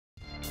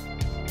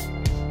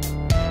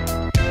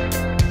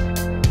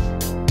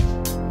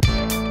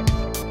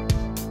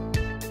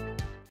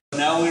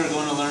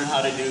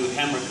how to do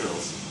hammer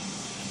curls.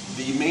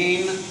 The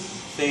main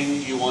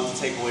thing you want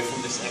to take away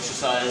from this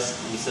exercise,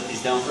 let me set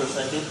these down for a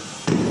second.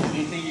 The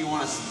main thing you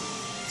want to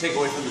take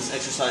away from this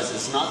exercise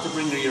is not to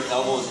bring your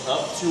elbows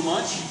up too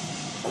much.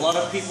 A lot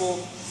of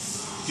people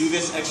do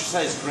this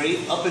exercise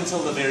great up until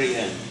the very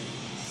end.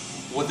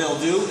 What they'll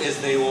do is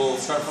they will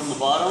start from the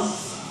bottom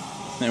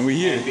and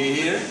be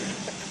here.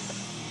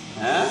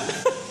 Huh?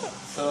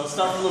 So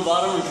start from the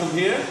bottom and come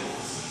here,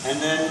 and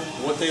then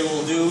what they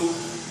will do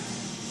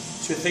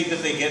to think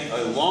that they get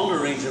a longer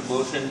range of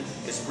motion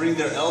is bring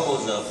their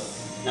elbows up.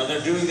 Now they're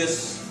doing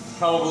this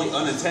probably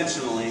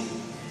unintentionally,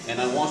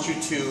 and I want you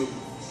to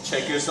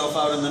check yourself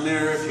out in the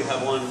mirror. If you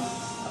have one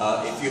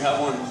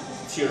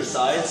to your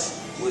sides,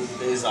 which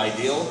is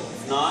ideal.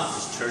 If not,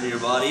 just turn your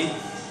body.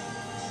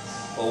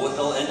 But what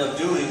they'll end up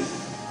doing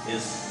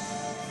is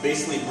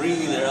basically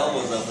bringing their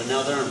elbows up, and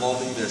now they're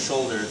involving their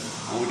shoulders,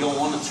 and we don't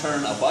want to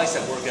turn a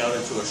bicep workout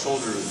into a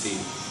shoulder routine.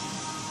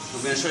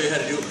 I'm going to show you how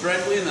to do it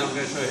correctly, and then I'm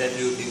going to show you how to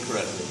do it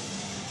incorrectly.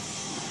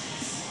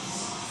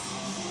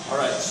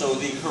 Alright, so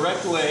the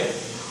correct way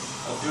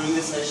of doing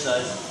this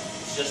exercise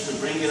is just to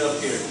bring it up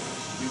here.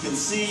 You can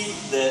see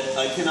that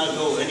I cannot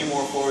go any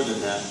more forward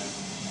than that.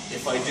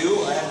 If I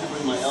do, I have to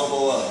bring my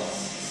elbow up.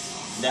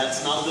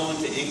 That's not going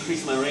to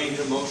increase my range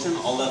of motion.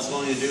 All that's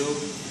going to do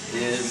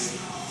is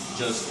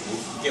just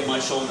get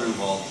my shoulder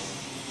involved.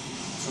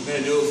 So I'm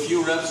going to do a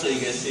few reps so you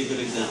guys see a good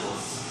example.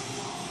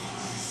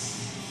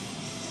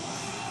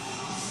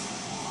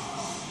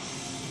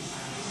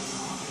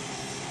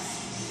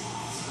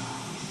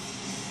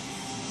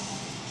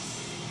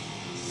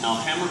 Now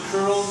hammer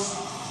curls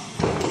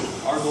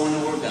are going to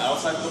work the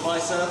outside of the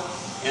bicep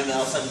and the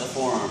outside of the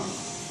forearm.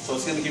 So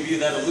it's going to give you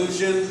that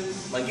illusion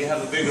like you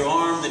have a bigger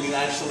arm than you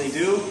actually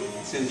do.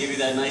 It's going to give you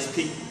that nice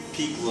peak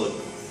look.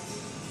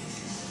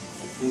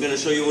 I'm going to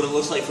show you what it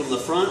looks like from the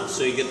front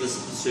so you get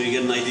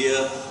an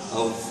idea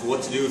of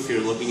what to do if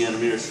you're looking at a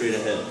mirror straight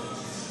ahead.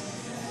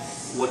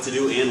 What to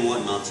do and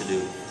what not to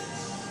do.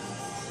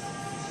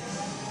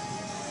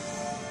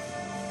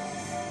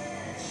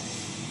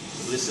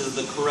 This is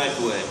the correct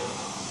way.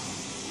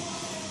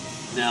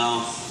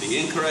 Now, the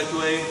incorrect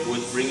way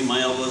with bringing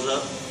my elbows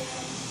up.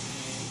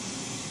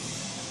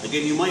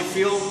 Again, you might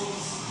feel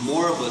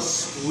more of a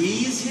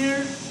squeeze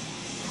here,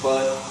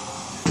 but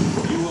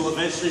you will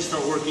eventually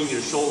start working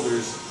your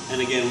shoulders. And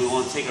again, we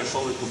want to take our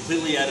shoulder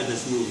completely out of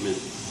this movement.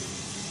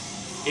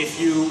 If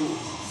you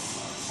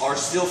are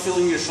still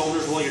feeling your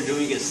shoulders while you're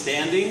doing it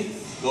standing,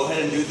 go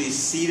ahead and do these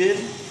seated.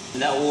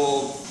 And that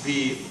will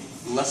be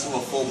less of a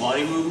full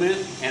body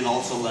movement and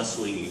also less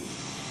swinging.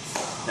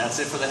 That's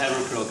it for the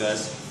hammer curl,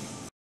 guys.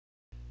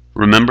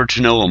 Remember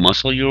to know what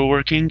muscle you are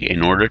working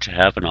in order to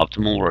have an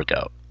optimal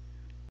workout.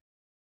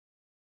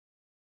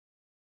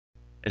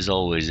 As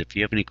always, if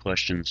you have any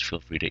questions, feel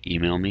free to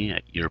email me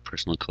at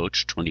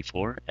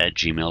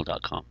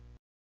yourpersonalcoach24@gmail.com.